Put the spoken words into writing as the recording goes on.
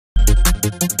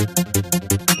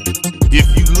If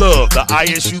you love the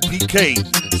ISUPK,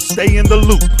 stay in the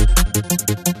loop.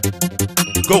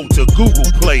 Go to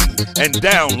Google Play and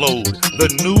download the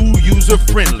new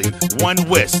user-friendly One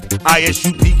West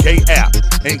ISUPK app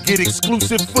and get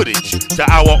exclusive footage to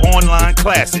our online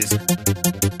classes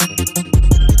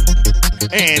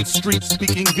and street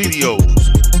speaking videos.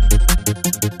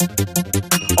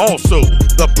 Also,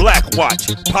 the Black Watch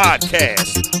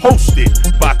podcast,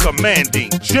 hosted by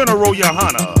Commanding General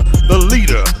Yahanna, the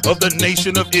leader of the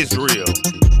nation of Israel.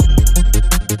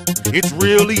 It's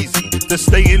real easy to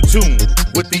stay in tune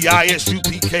with the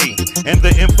ISUPK and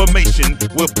the information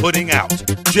we're putting out.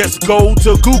 Just go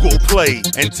to Google Play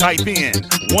and type in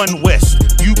One West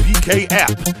UPK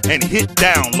app and hit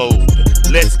download.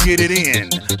 Let's get it in.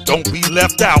 Don't be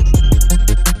left out.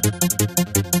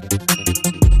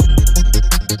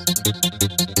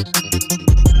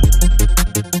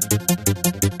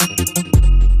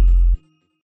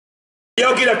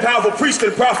 Y'all get a powerful priest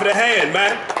and prophet a hand,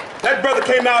 man. That brother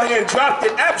came out here and dropped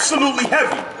it absolutely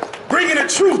heavy, bringing the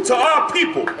truth to our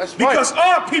people. That's right. Because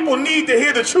our people need to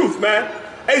hear the truth, man.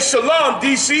 Hey, Shalom,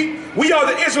 DC. We are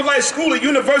the Israelite School of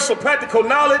Universal Practical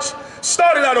Knowledge,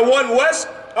 started out of One West,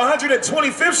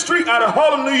 125th Street out of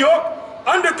Harlem, New York,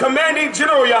 under Commanding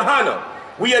General Yahanna.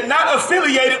 We are not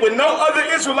affiliated with no other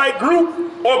Israelite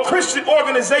group or Christian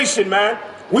organization, man.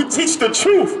 We teach the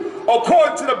truth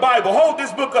according to the Bible. Hold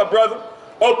this book up, brother.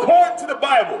 According to the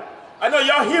Bible. I know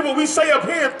y'all hear what we say up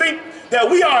here and think that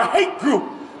we are a hate group,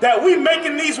 that we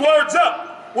making these words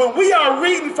up, when we are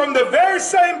reading from the very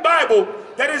same Bible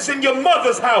that is in your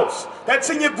mother's house,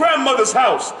 that's in your grandmother's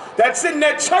house, that's in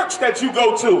that church that you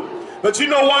go to. But you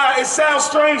know why it sounds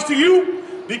strange to you?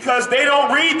 Because they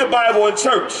don't read the Bible in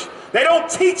church. They don't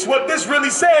teach what this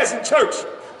really says in church.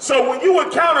 So when you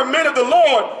encounter men of the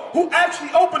Lord who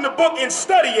actually open the book and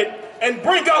study it and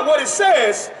bring out what it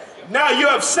says, now you're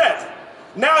upset.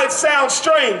 Now it sounds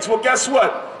strange. Well, guess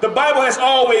what? The Bible has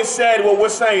always said what we're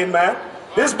saying, man.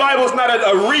 This Bible is not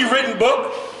a rewritten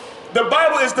book. The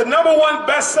Bible is the #1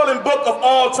 best-selling book of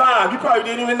all time. You probably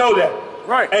didn't even know that.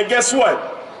 Right. And guess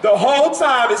what? The whole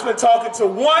time it's been talking to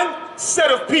one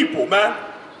set of people, man.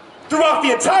 Throughout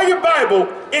the entire Bible,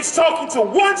 it's talking to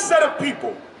one set of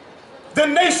people. The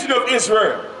nation of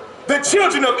Israel, the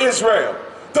children of Israel,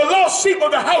 the lost sheep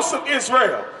of the house of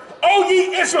Israel. O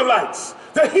ye Israelites,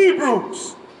 the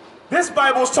Hebrews. This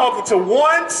Bible is talking to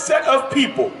one set of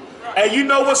people. And you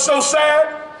know what's so sad?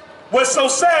 What's so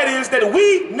sad is that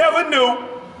we never knew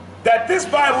that this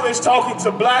Bible is talking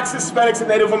to blacks, Hispanics, and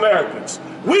Native Americans.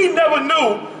 We never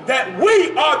knew that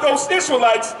we are those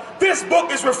Israelites this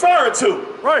book is referring to.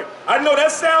 Right. I know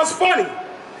that sounds funny.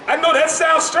 I know that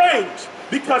sounds strange.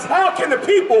 Because how can the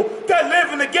people that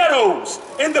live in the ghettos,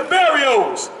 in the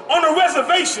barrios, on the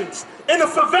reservations, in the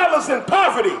favelas and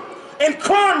poverty, in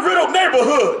crime-riddled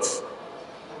neighborhoods,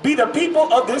 be the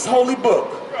people of this holy book?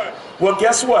 Right. Well,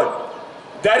 guess what?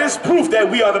 That is proof that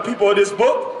we are the people of this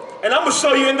book. And I'm going to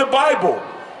show you in the Bible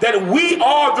that we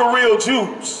are the real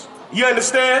Jews. You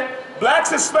understand?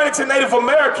 Blacks, Hispanics, and Native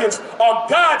Americans are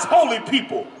God's holy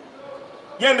people.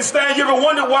 You understand? You ever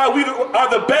wonder why we are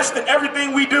the best in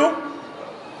everything we do?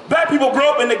 Black people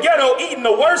grow up in the ghetto eating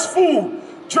the worst food,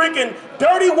 drinking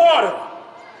dirty water.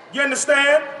 You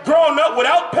understand? Growing up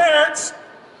without parents,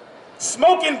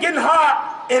 smoking, getting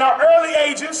high in our early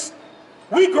ages.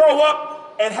 We grow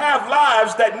up and have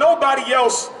lives that nobody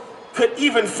else could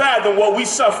even fathom what we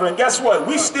suffer. And guess what?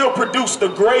 We still produce the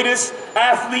greatest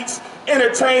athletes,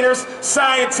 entertainers,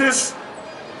 scientists.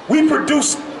 We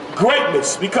produce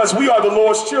greatness because we are the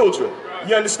Lord's children.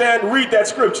 You understand? Read that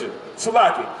scripture.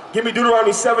 Salaki. Give me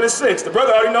Deuteronomy 7:6. The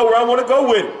brother already know where I want to go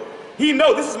with it. He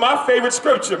know this is my favorite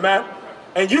scripture, man.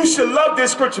 And you should love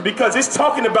this scripture because it's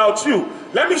talking about you.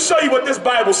 Let me show you what this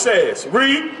Bible says.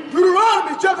 Read.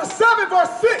 Deuteronomy chapter 7 verse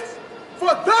 6. For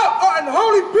thou art an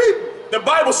holy people. The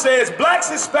Bible says blacks,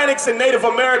 Hispanics, and Native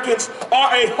Americans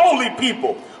are a holy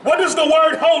people. What does the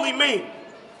word holy mean?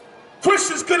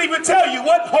 Christians couldn't even tell you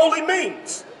what holy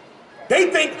means. They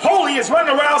think holy is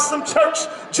running around some church,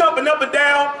 jumping up and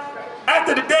down,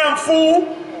 acting the damn fool,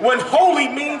 when holy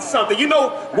means something. You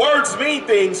know, words mean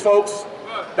things, folks.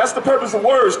 That's the purpose of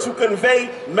words, to convey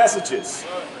messages.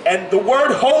 And the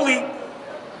word holy,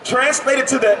 translated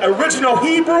to the original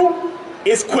Hebrew,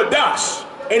 is Quadash,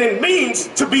 and it means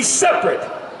to be separate.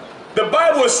 The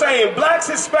Bible is saying blacks,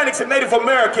 Hispanics, and Native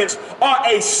Americans are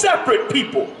a separate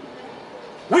people.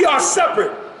 We are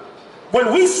separate.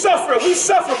 When we suffer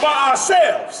by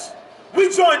ourselves. We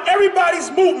join everybody's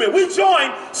movement. We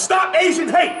join Stop Asian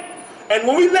Hate. And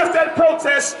when we left that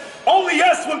protest Only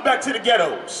us went back to the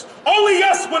ghettos. Only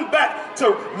us went back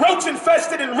to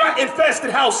roach-infested and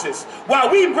rat-infested houses while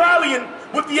we rallying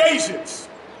with the Asians.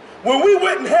 When we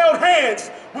went and held hands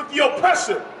with the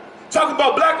oppressor, talking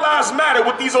about Black Lives Matter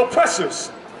with these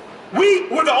oppressors, we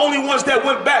were the only ones that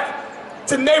went back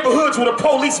to neighborhoods where the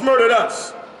police murdered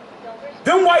us.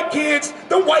 Them white kids,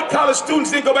 them white college students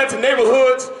didn't go back to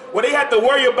neighborhoods where they had to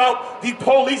worry about the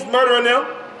police murdering them.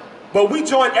 But we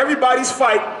joined everybody's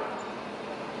fight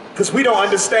because we don't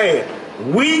understand.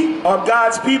 We are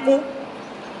God's people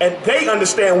and they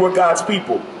understand we're God's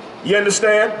people. You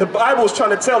understand? The Bible is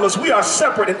trying to tell us we are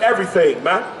separate in everything,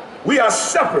 man. We are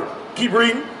separate. Keep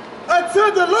reading.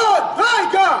 Until the Lord thy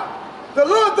God, the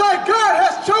Lord thy God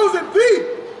has chosen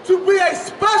thee to be a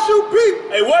special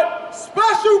people. A what?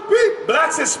 Special people.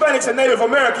 Blacks, Hispanics, and Native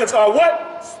Americans are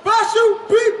what? Special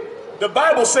people. The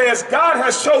Bible says God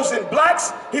has chosen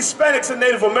blacks, Hispanics, and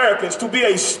Native Americans to be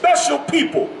a special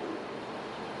people.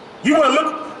 You want to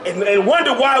look and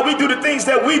wonder why we do the things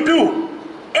that we do.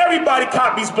 Everybody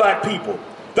copies black people.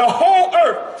 The whole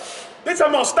earth. They're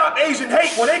talking about stop Asian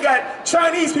hate when they got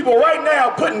Chinese people right now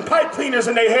putting pipe cleaners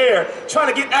in their hair,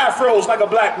 trying to get afros like a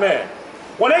black man.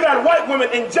 When they got white women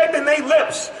injecting their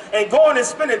lips and going and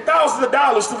spending thousands of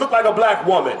dollars to look like a black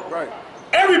woman. Right.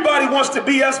 Everybody wants to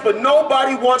be us, but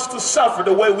nobody wants to suffer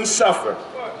the way we suffer.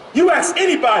 You ask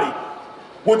anybody,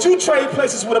 would you trade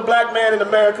places with a black man in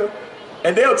America?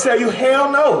 And they'll tell you,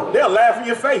 hell no. They'll laugh in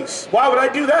your face. Why would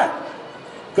I do that?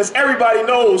 Because everybody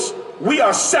knows we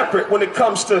are separate when it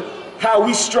comes to how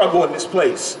we struggle in this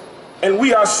place. And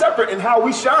we are separate in how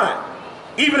we shine.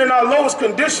 Even in our lowest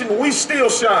condition, we still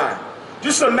shine.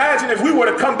 Just imagine if we were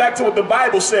to come back to what the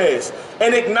Bible says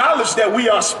and acknowledge that we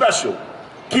are special.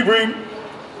 Keep reading.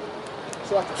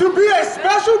 To be a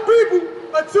special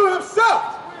people unto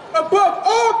himself, above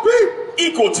all people.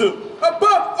 Equal to.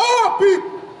 Above all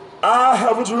people. I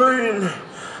have a dream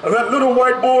that little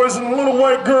white boys and little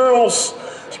white girls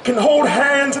can hold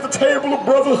hands at the table of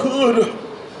brotherhood.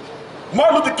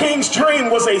 Martin Luther King's dream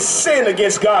was a sin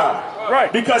against God.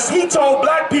 Right. Because he told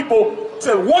black people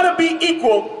to want to be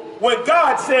equal when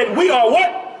God said we are what?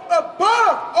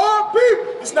 Above all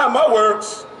people. It's not my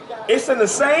words. It's in the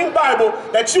same Bible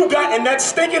that you got in that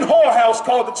stinking whorehouse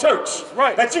called the church.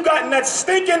 Right. That you got in that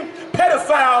stinking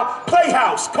pedophile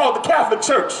playhouse called the Catholic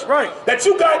Church. Right. That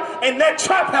you got in that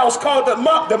trap house called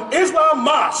the Islam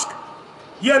Mosque.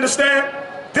 You understand?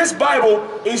 This Bible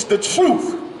is the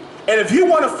truth. And if you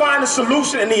want to find a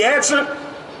solution and the answer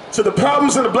to the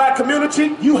problems in the black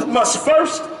community, you must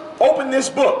first open this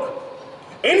book.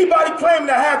 Anybody claiming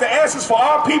to have the answers for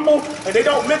our people and they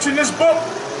don't mention this book,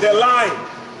 they're lying.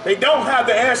 They don't have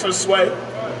the answers, Sway.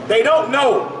 They don't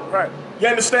know. Right. You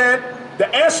understand? The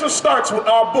answer starts with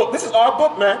our book. This is our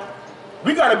book, man.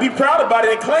 We got to be proud about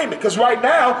it and claim it, because right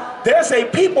now, there's a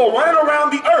people running around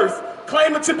the earth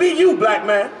claiming to be you, black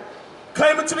man.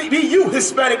 Claiming to be you,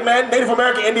 Hispanic man, Native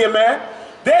American Indian man.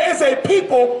 There is a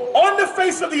people on the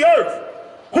face of the earth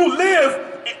who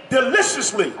live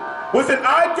deliciously with an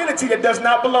identity that does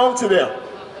not belong to them.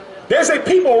 There's a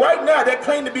people right now that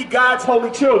claim to be God's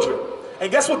holy children.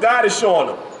 And guess what God is showing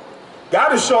them?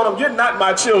 God is showing them, you're not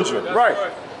my children.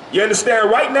 Right. You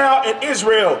understand? Right now in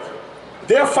Israel,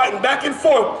 they're fighting back and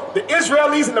forth. The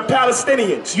Israelis and the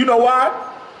Palestinians. You know why?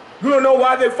 You don't know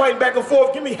why they're fighting back and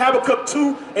forth? Give me Habakkuk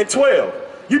 2 and 12.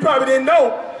 You probably didn't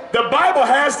know. The Bible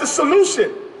has the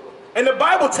solution. And the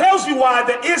Bible tells you why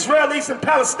the Israelis and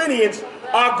Palestinians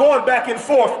are going back and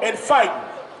forth and fighting.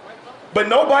 But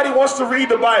nobody wants to read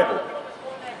the Bible.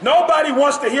 Nobody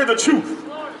wants to hear the truth.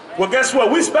 Well, guess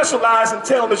what? We specialize in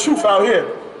telling the truth out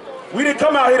here. We didn't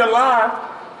come out here to lie.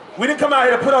 We didn't come out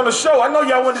here to put on a show. I know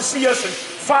y'all wanted to see us in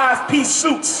 5-piece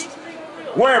suits,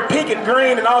 wearing pink and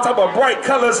green and all type of bright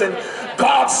colors, and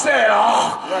God said,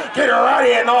 oh, get her out of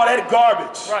here and all that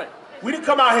garbage. Right. We didn't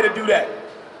come out here to do that.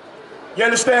 You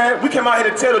understand? We came out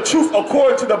here to tell the truth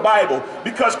according to the Bible,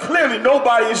 because clearly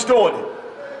nobody is doing it.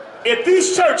 If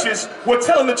these churches were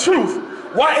telling the truth,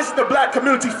 why isn't the black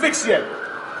community fixed yet?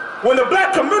 When the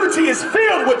black community is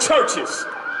filled with churches,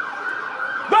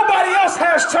 nobody else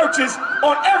has churches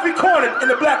on every corner in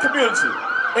the black community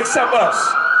except us.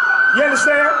 You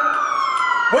understand?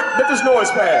 Let this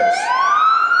noise pass.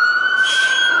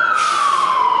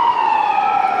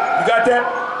 You got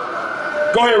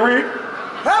that? Go ahead, read.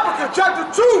 Habakkuk chapter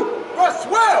 2, verse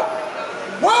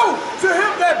 12. Woe to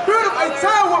him that buildeth a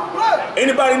tower with blood.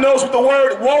 Anybody knows what the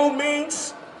word woe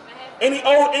means? Any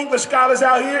old English scholars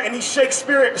out here? Any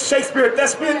Shakespeare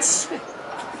thespians?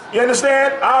 You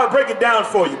understand? I'll break it down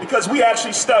for you because we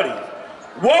actually studied.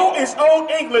 Woe is Old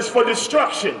English for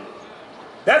destruction.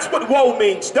 That's what woe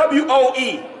means.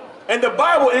 W-O-E. And the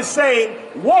Bible is saying,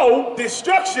 woe,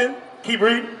 destruction, keep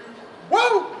reading.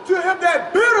 Woe to him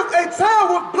that buildeth a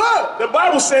town with blood. The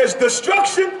Bible says,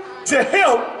 destruction to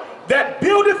him that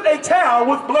buildeth a town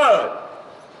with blood.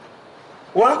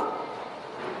 What?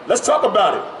 Let's talk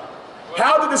about it.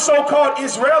 How did the so-called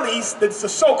Israelis, the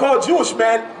so-called Jewish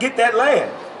man, get that land?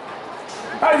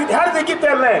 How did they get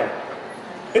that land?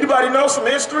 Anybody know some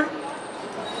history?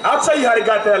 I'll tell you how they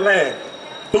got that land.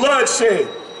 Bloodshed.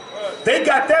 They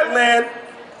got that land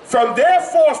from their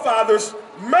forefathers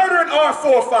murdering our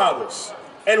forefathers.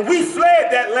 And we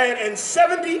fled that land in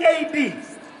 70 AD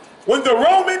when the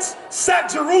Romans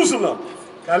sacked Jerusalem.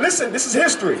 Now listen, this is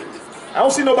history. I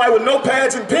don't see nobody with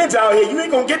notepads and pens out here. You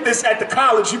ain't gonna get this at the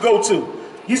college you go to.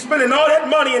 You spending all that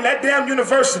money in that damn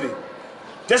university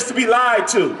just to be lied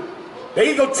to. They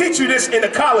ain't gonna teach you this in the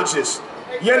colleges.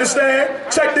 You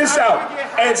understand? Check this out.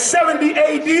 In 70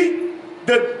 AD,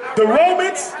 the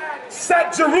Romans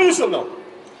sacked Jerusalem.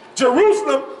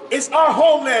 Jerusalem is our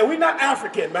homeland. We're not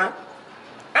African, man.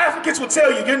 Africans will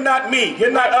tell you, you're not me, you're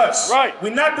not us. Right.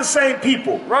 We're not the same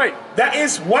people. Right. That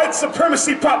is white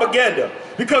supremacy propaganda.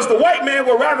 Because the white man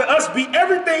will rather us be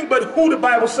everything but who the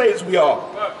Bible says we are.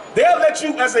 They'll let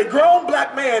you, as a grown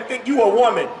black man, think you a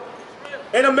woman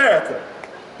in America.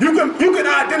 You can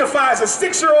identify as a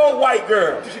 6-year-old white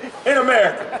girl in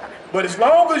America. But as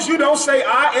long as you don't say,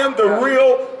 I am the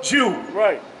real Jew.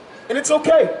 Right. And it's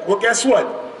okay. Well, guess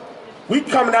what? We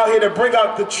coming out here to bring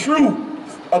out the truth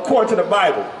according to the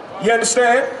Bible. You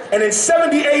understand? And in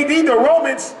 70 AD, the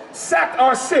Romans sacked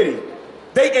our city.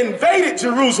 They invaded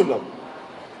Jerusalem.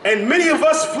 And many of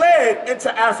us fled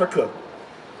into Africa.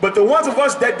 But the ones of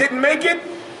us that didn't make it,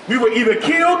 we were either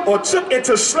killed or took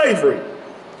into slavery.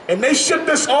 And they shipped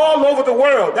us all over the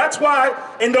world. That's why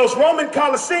in those Roman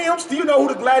Colosseums, do you know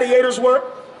who the gladiators were?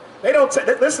 They don't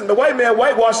listen, the white man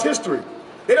whitewashed history.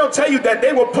 They don't tell you that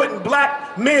they were putting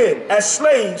black men as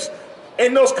slaves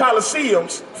in those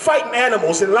Colosseums, fighting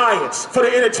animals and lions for the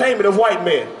entertainment of white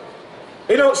men.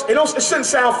 It shouldn't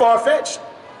sound far-fetched.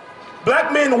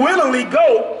 Black men willingly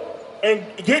go and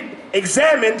get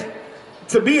examined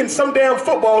to be in some damn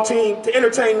football team to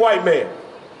entertain white men.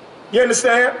 You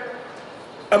understand?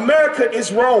 America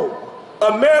is Rome.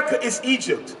 America is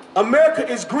Egypt. America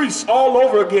is Greece all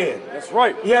over again. That's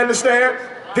right. You understand?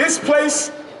 This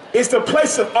place is the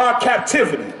place of our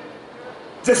captivity.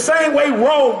 The same way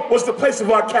Rome was the place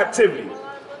of our captivity.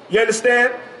 You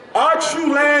understand? Our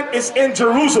true land is in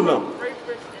Jerusalem.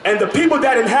 And the people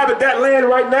that inhabit that land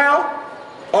right now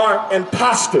are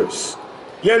imposters.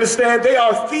 You understand? They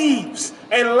are thieves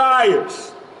and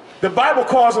liars. The Bible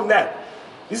calls them that.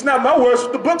 These are not my words,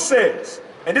 what the book says.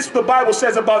 And this is what the Bible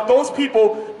says about those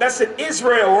people that's in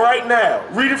Israel right now.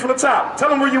 Read it from the top. Tell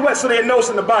them where you at so they know it's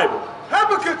in the Bible.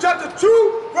 Habakkuk chapter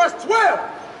 2, verse 12.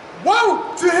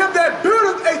 Woe to him that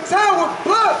buildeth a town with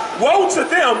blood. Woe to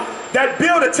them that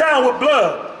build a town with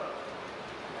blood.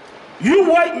 You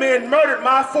white men murdered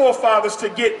my forefathers to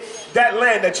get that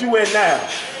land that you in now.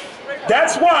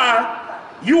 That's why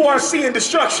you are seeing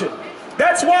destruction.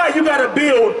 That's why you got to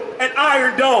build an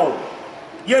iron dome.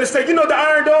 You understand? You know what the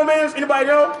Iron Dome is? Anybody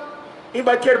know?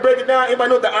 Anybody care to break it down? Anybody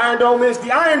know what the Iron Dome is?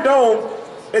 The Iron Dome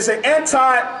is an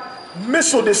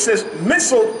anti-missile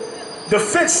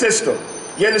defense system.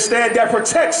 You understand? That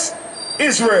protects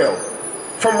Israel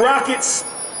from rockets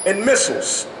and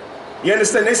missiles. You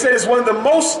understand? They say it's one of the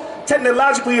most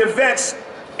technologically advanced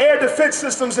air defense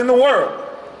systems in the world.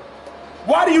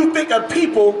 Why do you think a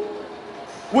people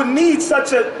would need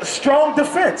such a strong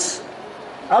defense?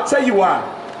 I'll tell you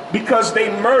why. Because they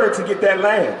murdered to get that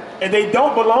land. And they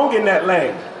don't belong in that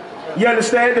land. You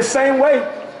understand? The same way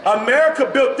America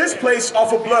built this place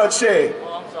off of bloodshed.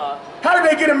 How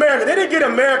did they get America? They didn't get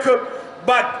America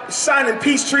by signing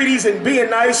peace treaties and being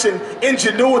nice and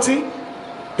ingenuity.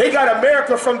 They got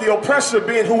America from the oppressor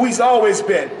being who he's always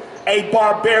been. A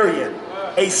barbarian,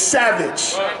 a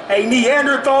savage, a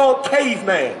Neanderthal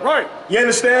caveman. Right. You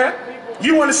understand?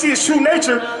 You want to see his true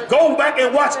nature, go back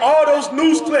and watch all those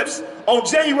news clips on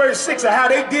January 6th of how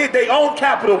they did their own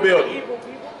Capitol building.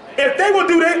 If they would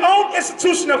do their own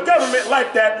institution of government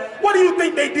like that, what do you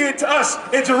think they did to us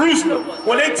in Jerusalem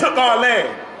when they took our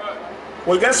land?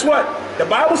 Well, guess what? The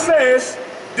Bible says,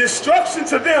 destruction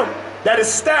to them that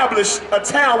establish a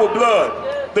town with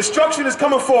blood. Destruction is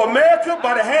coming for America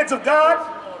by the hands of God.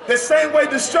 The same way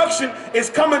destruction is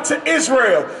coming to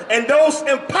Israel and those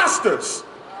imposters,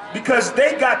 because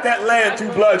they got that land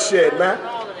through bloodshed, man.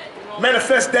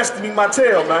 Manifest Destiny, my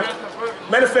tale, man.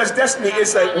 Manifest Destiny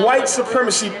is a white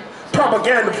supremacy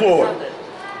propaganda ploy.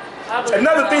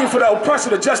 Another thing for the oppressor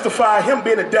to justify him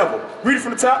being a devil. Read it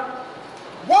from the top.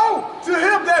 Woe to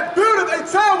him that buildeth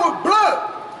a town with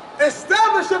blood.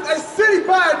 establisheth a city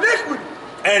by iniquity.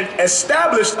 And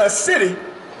established a city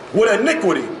with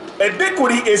iniquity.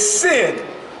 Iniquity is sin,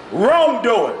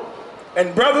 wrongdoing.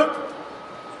 And brother,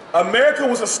 America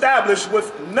was established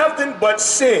with nothing but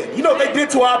sin. You know what they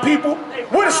did to our people?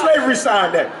 Where the slavery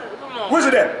sign at? Where's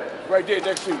it at? Right there,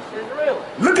 next to you.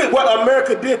 Look at what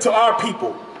America did to our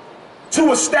people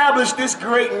to establish this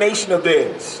great nation of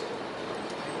theirs.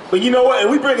 But you know what?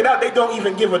 And we bring it out, they don't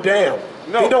even give a damn.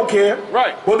 No. They don't care.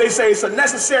 Right. Well, they say it's a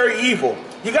necessary evil.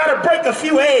 You got to break a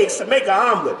few eggs to make an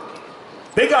omelet.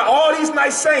 They got all these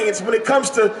nice sayings when it comes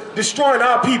to destroying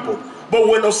our people. But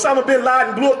when Osama bin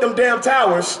Laden blew up them damn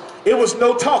towers, it was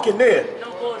no talking there.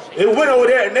 It went over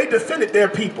there and they defended their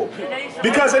people.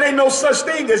 Because there ain't no such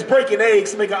thing as breaking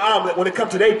eggs to make an omelet when it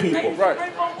comes to their people.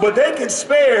 Right. But they can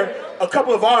spare a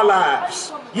couple of our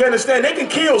lives. You understand? They can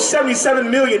kill 77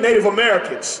 million Native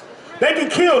Americans. They can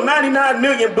kill 99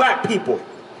 million black people.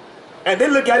 And they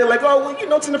look at it like, oh, well, you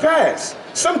know, it's in the past.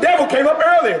 Some devil came up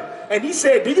earlier and he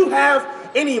said, do you have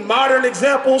any modern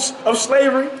examples of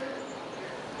slavery?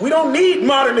 We don't need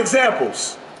modern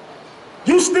examples.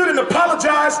 You still didn't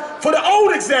apologize for the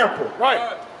old example.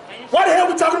 Right. Why the hell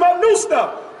are we talking about new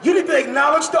stuff? You need to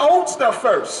acknowledge the old stuff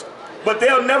first. But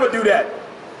they'll never do that.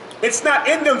 It's not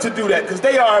in them to do that because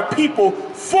they are a people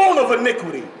full of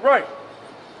iniquity. Right.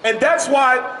 And that's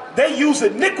why they use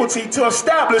iniquity to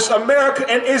establish America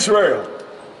and Israel.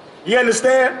 You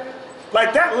understand?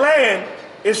 Like that land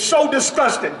is so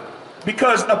disgusting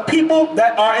because the people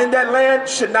that are in that land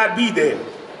should not be there.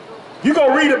 You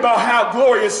go read about how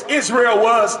glorious Israel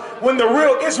was when the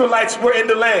real Israelites were in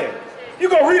the land. You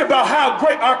go read about how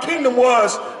great our kingdom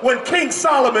was when King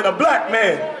Solomon, a black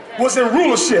man, was in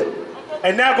rulership.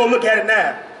 And now go look at it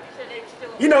now.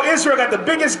 You know, Israel got the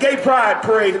biggest gay pride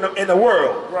parade in the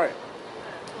world. Right.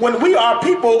 When we are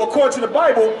people, according to the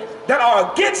Bible, that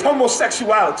are against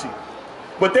homosexuality.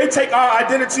 But they take our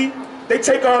identity, they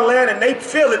take our land, and they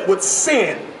fill it with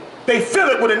sin. They fill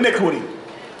it with iniquity.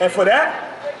 And for that,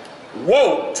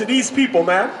 woe to these people,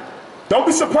 man. Don't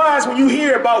be surprised when you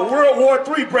hear about World War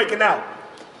III breaking out.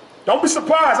 Don't be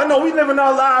surprised. I know we live in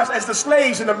our lives as the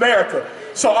slaves in America.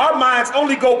 So our minds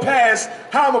only go past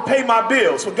how I'm going to pay my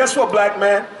bills. Well, guess what, black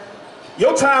man?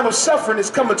 Your time of suffering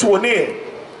is coming to an end.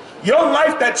 Your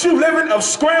life that you living of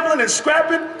scrambling and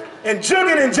scrapping and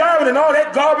jugging and jiving and all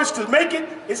that garbage to make it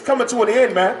is coming to an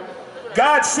end, man.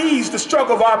 God sees the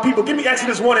struggle of our people. Give me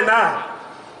Exodus 1 and 9.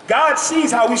 God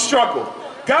sees how we struggle.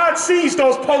 God sees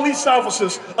those police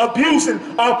officers abusing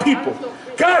our people.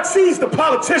 God sees the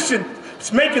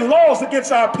politicians making laws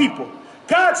against our people.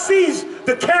 God sees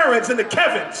the Karens and the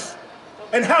Kevins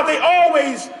and how they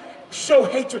always show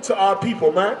hatred to our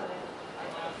people, man.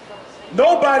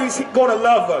 Nobody's gonna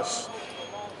love us.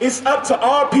 It's up to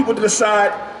our people to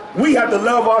decide. We have to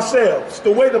love ourselves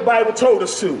the way the Bible told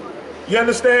us to. You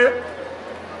understand?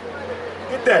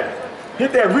 Get that.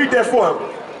 Get that. Read that for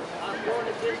me.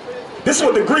 This is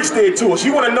what the Greeks did to us.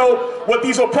 You want to know what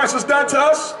these oppressors done to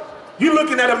us? You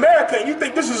looking at America and you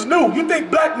think this is new. You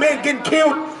think black men getting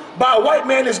killed by a white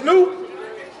man is new?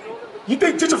 You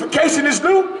think gentrification is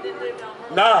new?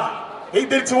 Nah. He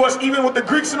did it to us even with the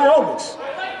Greeks and Romans.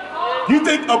 You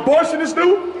think abortion is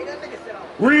new?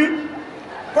 Read.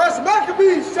 First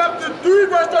Maccabees chapter 3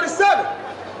 verse 37.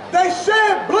 They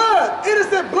shed blood,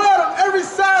 innocent blood on every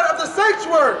side of the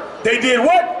sanctuary. They did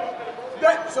what?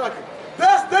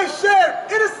 Thus they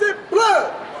shed innocent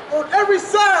blood on every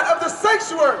side of the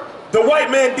sanctuary. The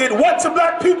white man did what to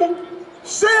black people?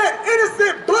 Shed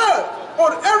innocent blood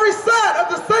on every side of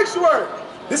the sanctuary.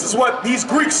 This is what these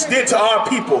Greeks did to our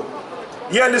people.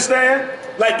 You understand?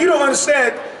 Like, you don't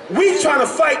understand. We trying to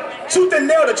fight tooth and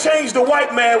nail to change the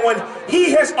white man when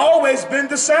he has always been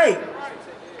the same.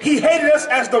 He hated us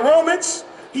as the Romans,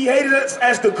 he hated us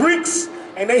as the Greeks,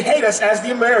 and they hate us as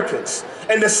the Americans.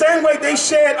 And the same way they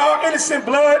shed our innocent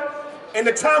blood in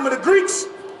the time of the Greeks,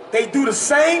 they do the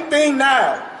same thing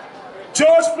now.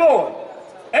 George Floyd,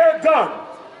 Eric Garner,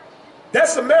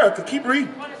 that's America. Keep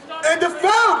reading. And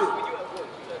defiled it.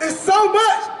 It's so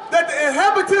much that the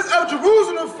inhabitants of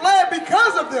Jerusalem fled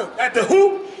because of them. At the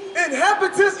who?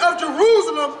 Inhabitants of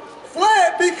Jerusalem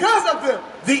fled because of them.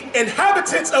 The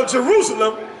inhabitants of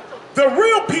Jerusalem, the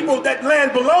real people that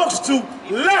land belongs to,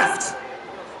 left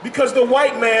because the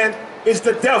white man is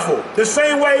the devil. The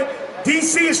same way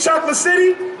DC is Chocolate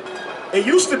City, it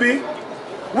used to be.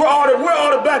 Where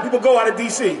all the black people go out of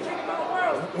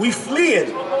DC? We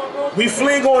fleeing. We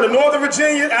fleeing going to Northern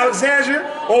Virginia,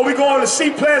 Alexandria, or we going to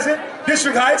Sea Pleasant,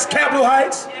 District Heights, Capitol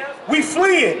Heights. We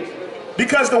fleeing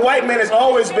because the white man has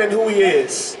always been who he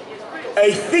is.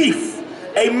 A thief,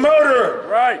 a murderer.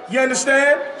 Right. You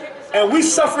understand? And we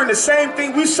suffering the same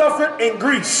thing we suffered in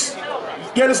Greece.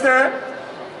 You understand?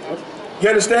 You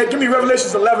understand? Give me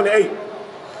Revelations 11:8.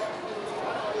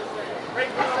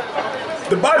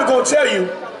 The Bible gonna tell you,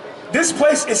 this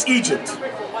place is Egypt.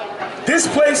 This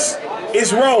place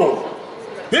is Rome.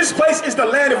 This place is the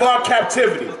land of our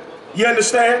captivity. You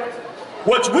understand?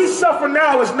 What we suffer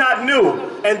now is not new.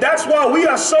 And that's why we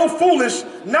are so foolish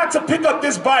not to pick up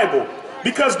this Bible.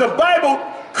 Because the Bible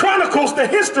chronicles the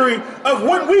history of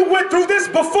when we went through this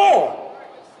before.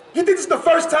 You think it's the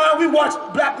first time we watched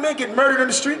black men get murdered in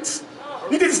the streets?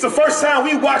 You think it's the first time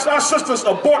we watched our sisters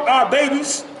abort our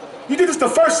babies? You think it's the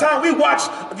first time we watched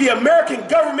the American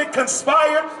government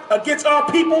conspire against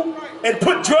our people and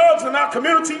put drugs in our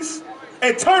communities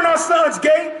and turn our sons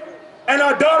gay and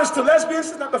our daughters to lesbians?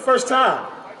 It's not the first time.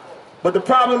 But the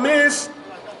problem is,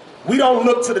 we don't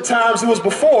look to the times it was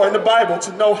before in the Bible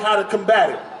to know how to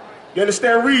combat it. You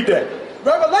understand? Read that.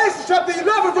 Revelation chapter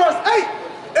 11 verse 8.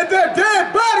 And their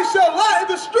dead bodies shall lie in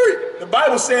the street. The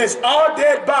Bible says our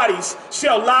dead bodies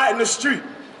shall lie in the street.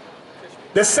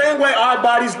 The same way our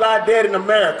bodies lie dead in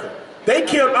America. They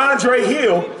killed Andre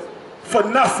Hill for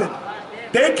nothing.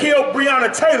 They killed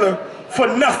Breonna Taylor for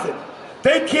nothing.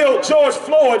 They killed George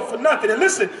Floyd for nothing. And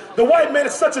listen, the white man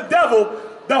is such a devil.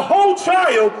 The whole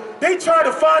trial, they tried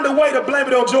to find a way to blame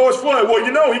it on George Floyd. Well,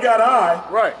 you know he got high.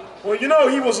 Right. Well, you know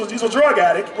he's a drug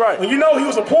addict. Right. Well, you know he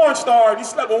was a porn star and he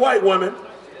slept with white women.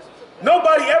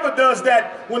 Nobody ever does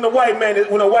that when a white man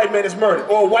is murdered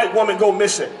or a white woman go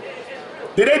missing.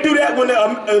 Did they do that when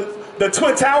the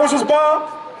Twin Towers was bombed?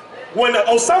 When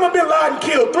Osama bin Laden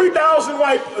killed 3,000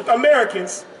 white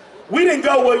Americans, we didn't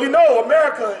go, well, you know,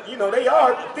 America, you know, they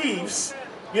are thieves.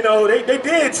 You know, they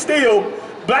did steal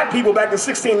black people back in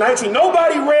 1619.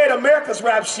 Nobody read America's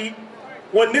rap sheet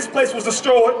when this place was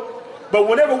destroyed. But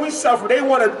whenever we suffer, they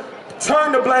want to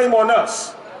turn the blame on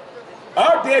us.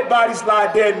 Our dead bodies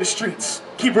lie dead in the streets.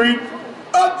 Keep reading.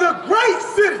 Of the great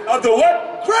city. Of the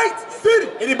what? Great city.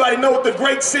 Anybody know what the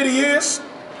great city is?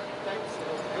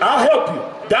 I'll help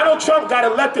you. Donald Trump got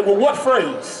elected with what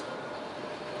phrase?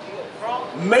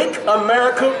 Make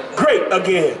America great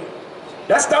again.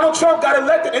 That's Donald Trump got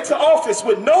elected into office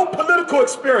with no political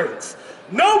experience,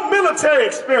 no military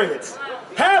experience,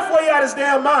 halfway out his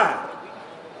damn mind.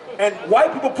 And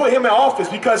white people put him in office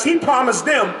because he promised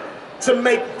them to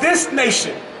make this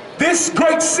nation, this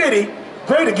great city,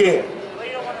 great again.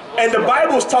 And the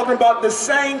Bible is talking about the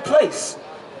same place.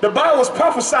 The Bible is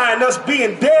prophesying us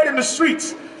being dead in the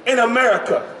streets in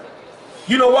America.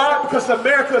 You know why? Because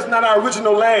America is not our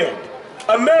original land.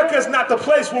 America is not the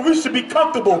place where we should be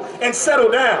comfortable and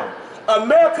settle down.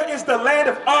 America is the land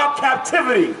of our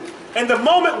captivity. And the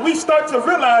moment we start to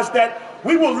realize that,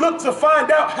 we will look to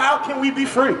find out how can we be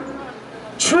free.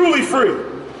 Truly free.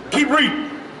 Keep reading.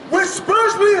 Which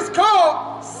spiritually is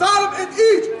called Sodom and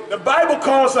Egypt. The Bible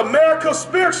calls America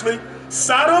spiritually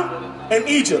Sodom and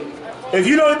Egypt. If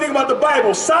you know anything about the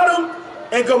Bible, Sodom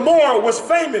and Gomorrah was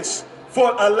famous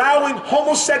for allowing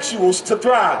homosexuals to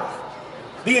thrive.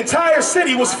 The entire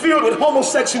city was filled with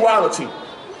homosexuality.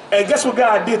 And guess what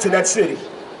God did to that city?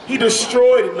 He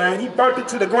destroyed it, man. He burnt it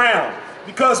to the ground.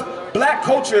 Because black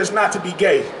culture is not to be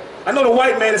gay. I know the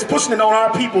white man is pushing it on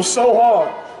our people so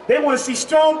hard. They want to see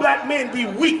strong black men be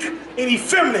weak and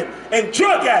effeminate and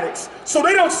drug addicts so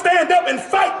they don't stand up and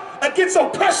fight against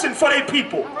oppression for their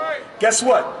people. Guess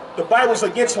what? The Bible's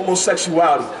against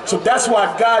homosexuality. So that's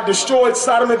why God destroyed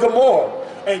Sodom and Gomorrah.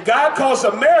 And God calls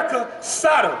America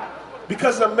Sodom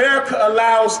because America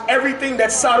allows everything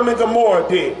that Sodom and Gomorrah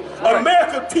did.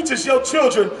 America teaches your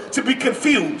children to be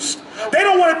confused. They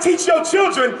don't want to teach your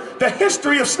children the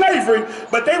history of slavery,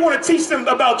 but they want to teach them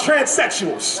about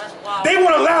transsexuals. They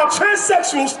want to allow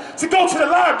transsexuals to go to the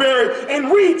library and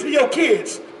read to your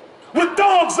kids with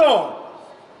dogs on.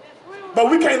 But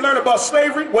we can't learn about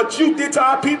slavery, what you did to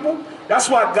our people. That's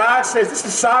why God says this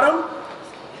is Sodom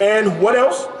and what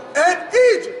else? And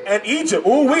Egypt. And Egypt.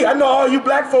 Ooh, I know all you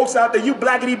black folks out there, you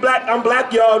blackity black, I'm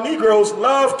black, y'all Negroes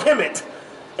love Kemet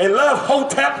and love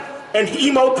Hotep and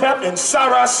Emotep and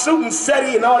Sarah Suit and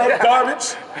Seti and all that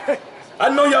garbage. I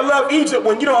know y'all love Egypt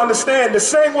when you don't understand. The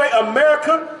same way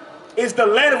America is the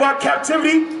land of our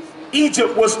captivity,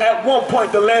 Egypt was at one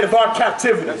point the land of our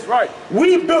captivity. That's right.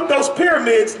 We built those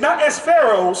pyramids not as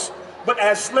pharaohs, but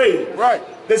as slaves. Right.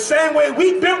 The same way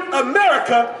we built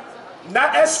America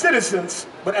not as citizens,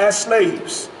 but as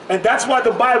slaves. And that's why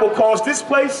the Bible calls this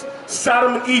place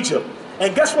Sodom and Egypt.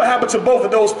 And guess what happened to both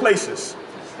of those places?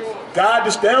 God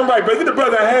just damn right, bro. Give the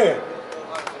brother a hand.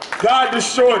 God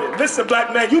destroyed it. Listen,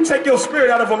 black man, you take your spirit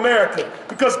out of America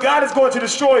because God is going to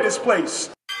destroy this place.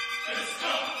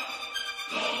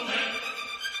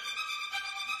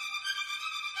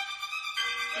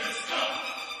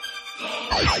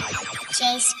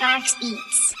 DJs Sparks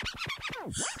Beats.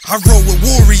 I roll with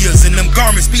warriors and them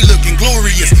garments be looking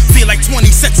glorious. Feel like 20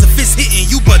 sets of fists hitting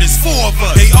you, but it's 4 of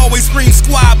us. They always scream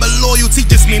squad, but loyalty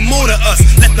just mean more to us.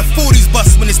 Let the 40s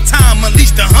bust when it's time,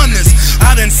 unleash the hunters.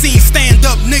 I done seen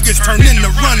stand-up niggas turn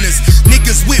into runners.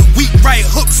 Niggas with weak right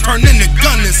hooks turn into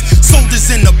gunners.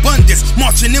 Soldiers in abundance,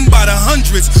 marching in by the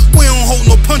hundreds. We don't hold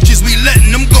no punches, we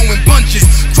letting them go in bunches.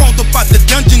 Crawled up out the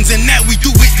dungeons and that we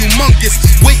do it humongous.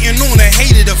 Waiting on a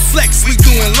hater to flex, we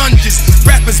doing lunges.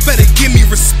 Rappers better give me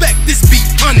respect, this beat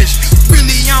punished.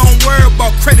 Really, I don't worry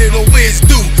about credit or where it's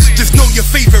due. Just know your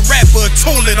favorite rapper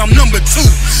told it I'm number 2.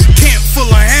 Camp full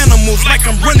of animals like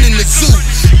I'm running the zoo.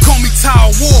 Call me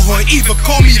Tower War, either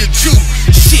call me the Jew.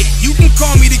 Shit, you can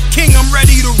call me the king, I'm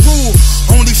ready to rule.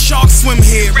 Only sharks swim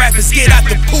here, rappers get out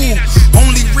the pool.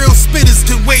 Only real spitters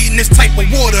can wade in this type of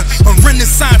water. A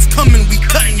renaissance coming, we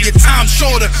cutting your time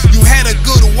shorter.